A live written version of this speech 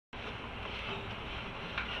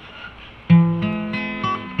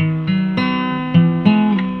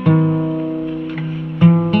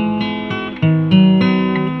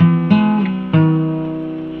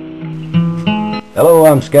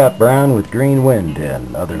I'm Scott Brown with Green Wind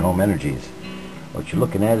and Other Home Energies. What you're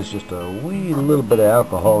looking at is just a wee little bit of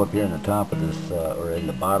alcohol up here in the top of this, or in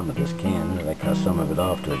the bottom of this can, and I cut some of it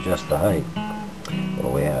off to adjust the height.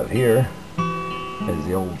 What we have here is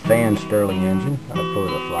the old fan Stirling engine. I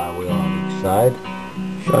put a flywheel on each side,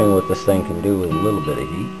 showing you what this thing can do with a little bit of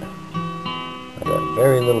heat. I got a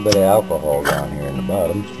very little bit of alcohol down here in the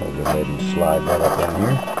bottom, so I'll go ahead and slide that up down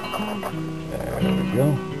here. There we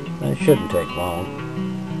go. And it shouldn't take long,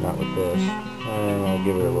 not with this. And I'll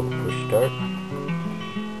give it a little push start.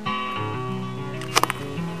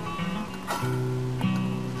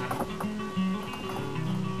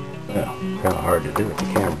 Well, kind of hard to do with the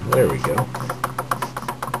camera. There we go.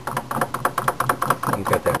 You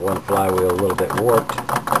got that one flywheel a little bit warped.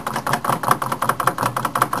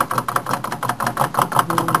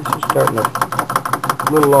 This is starting a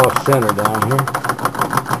little off center down here.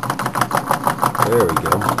 There we go.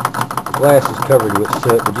 The glass is covered with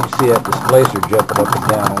soot, but you can see that displacer jumping up and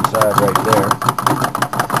down on the side right there.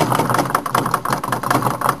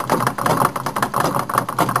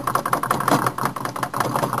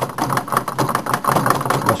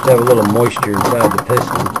 Must have a little moisture inside the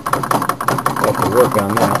piston. We'll have to work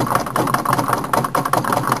on that.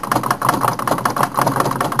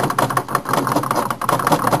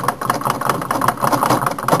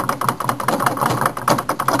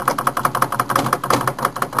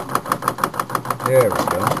 There we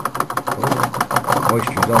go.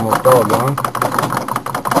 Moisture's almost all gone.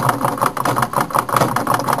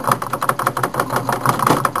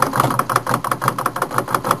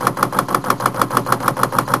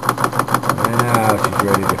 And now she's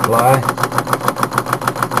ready to fly.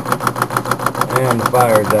 And the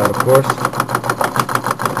fire's out, of course.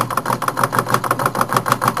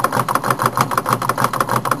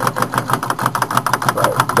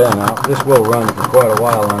 Fire's been out. This will run for quite a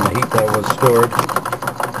while on the heat that was stored.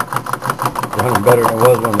 Running better than it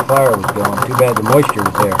was when the fire was going. Too bad the moisture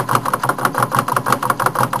was there.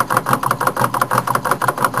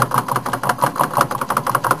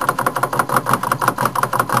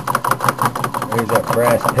 There's that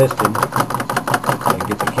brass piston. Gotta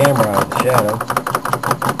get the camera out of the shadow.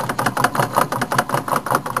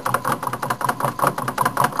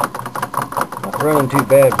 Not running too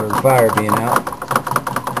bad for the fire being out.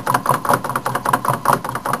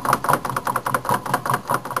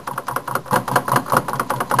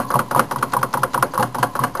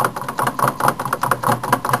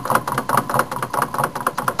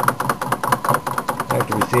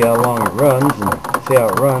 After we see how long it runs and see how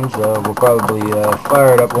it runs, we'll probably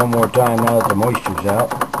fire it up one more time now that the moisture's out.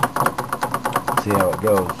 See how it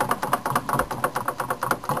goes.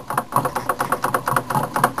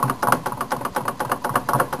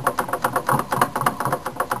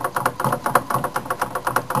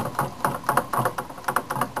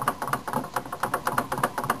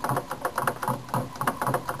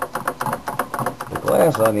 The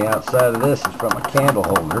glass on the outside of this is from a candle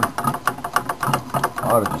holder. I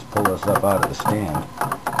ought to just pull this up out of the stand.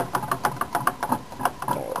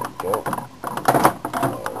 There we go.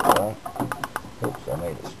 Alright. Oops, I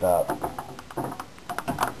made it stop.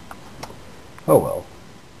 Oh well.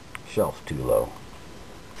 Shelf's too low.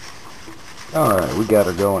 Alright, we got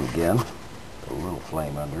her going again. Put a little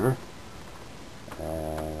flame under her.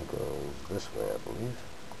 And it goes this way, I believe.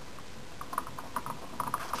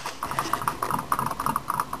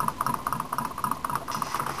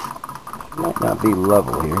 Might not be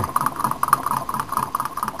level here.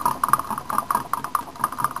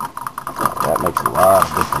 That makes a lot of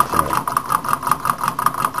difference there.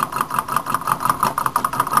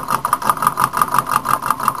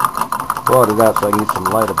 Brought it out so I can get some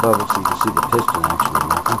light above it so you can see the piston actually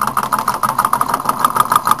working.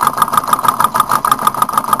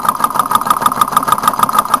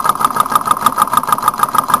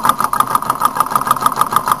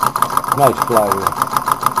 Nice flywheel.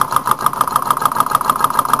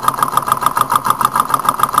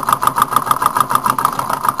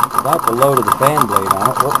 About the load of the fan blade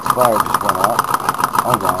on it. Whoops, the fire just went out.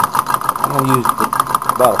 Hold on. I'm going to use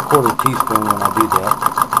about a quarter teaspoon when I do that.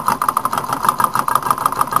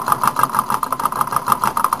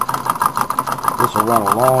 This will run a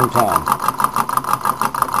long time.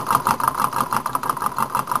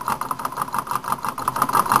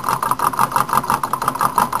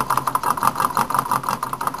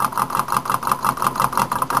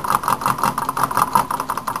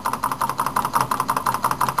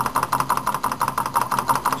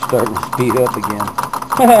 Starting to speed up again.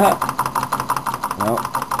 Well,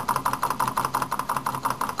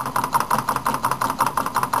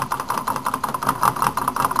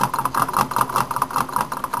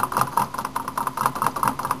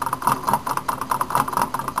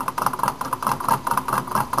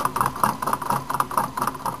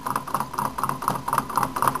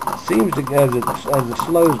 seems to, as it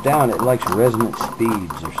slows down, it likes resonant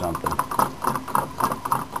speeds or something.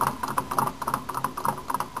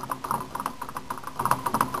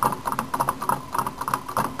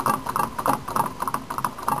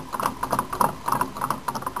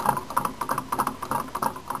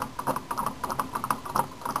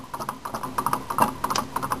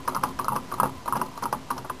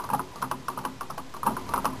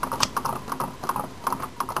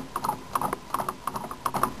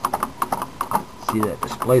 See that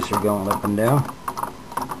displacer going up and down?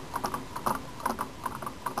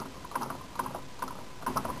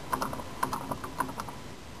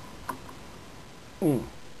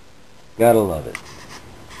 Gotta love it.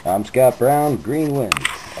 I'm Scott Brown, Green Wind,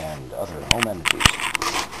 and other home energies.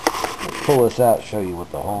 Let's pull this out and show you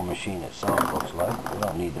what the whole machine itself looks like. We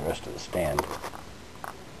don't need the rest of the stand.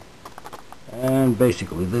 And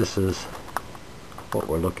basically this is what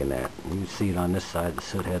we're looking at. You can see it on this side. The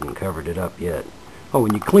soot hadn't covered it up yet. Oh,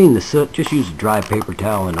 when you clean the soot, just use a dry paper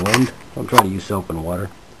towel in the wind. Don't try to use soap and water.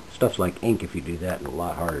 Stuff's like ink if you do that, and a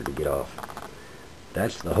lot harder to get off.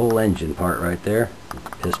 That's the whole engine part right there.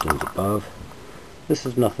 Pistons above. This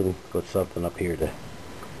is nothing but something up here to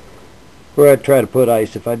where I try to put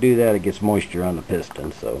ice. If I do that, it gets moisture on the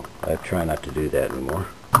piston, so I try not to do that anymore.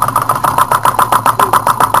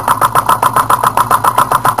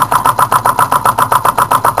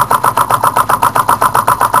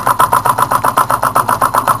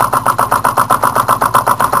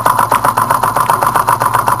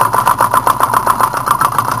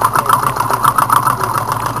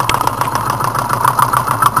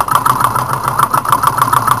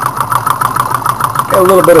 Got a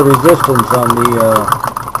little bit of resistance on the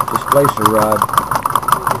displacer rod.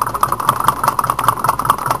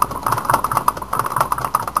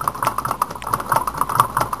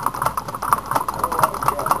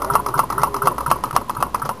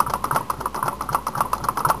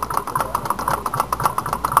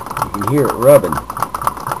 You can hear it rubbing.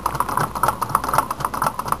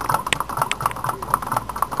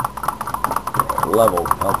 Level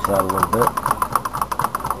helps out a little bit.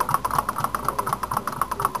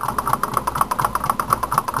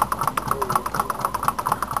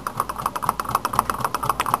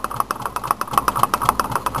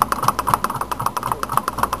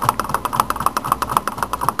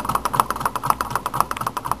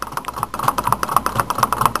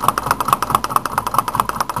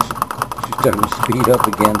 Starting to speed up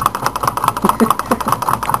again.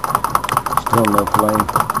 Still no flame.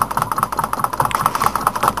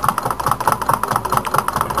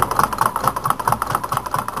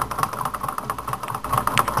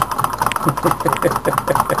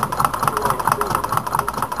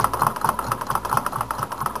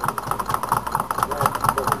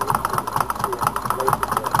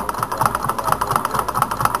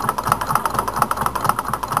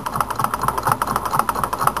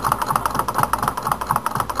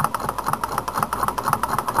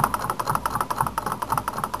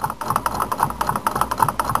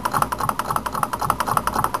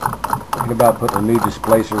 About putting a new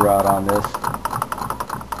displacer rod on this.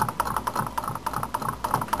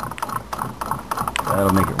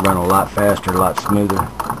 That'll make it run a lot faster, a lot smoother.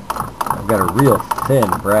 I've got a real thin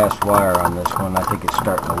brass wire on this one. I think it's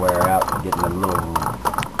starting to wear out and getting them little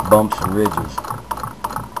bumps and ridges.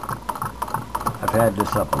 I've had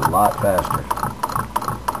this up a lot faster.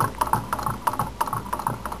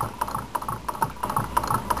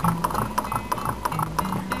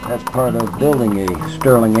 That's part of building a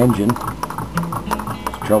Stirling engine.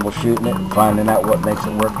 Troubleshooting it and finding out what makes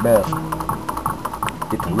it work best.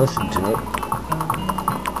 Get to listen to it.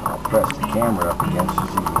 I'll press the camera up against it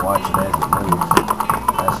so you can watch it as it moves.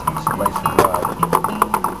 That's the displacer rod.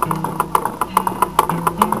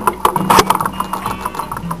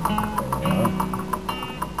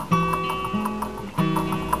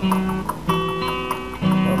 I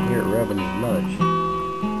don't hear it rubbing as much,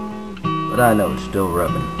 but I know it's still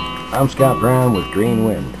rubbing. I'm Scott Brown with Green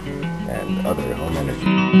Wind and other home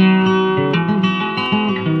energy.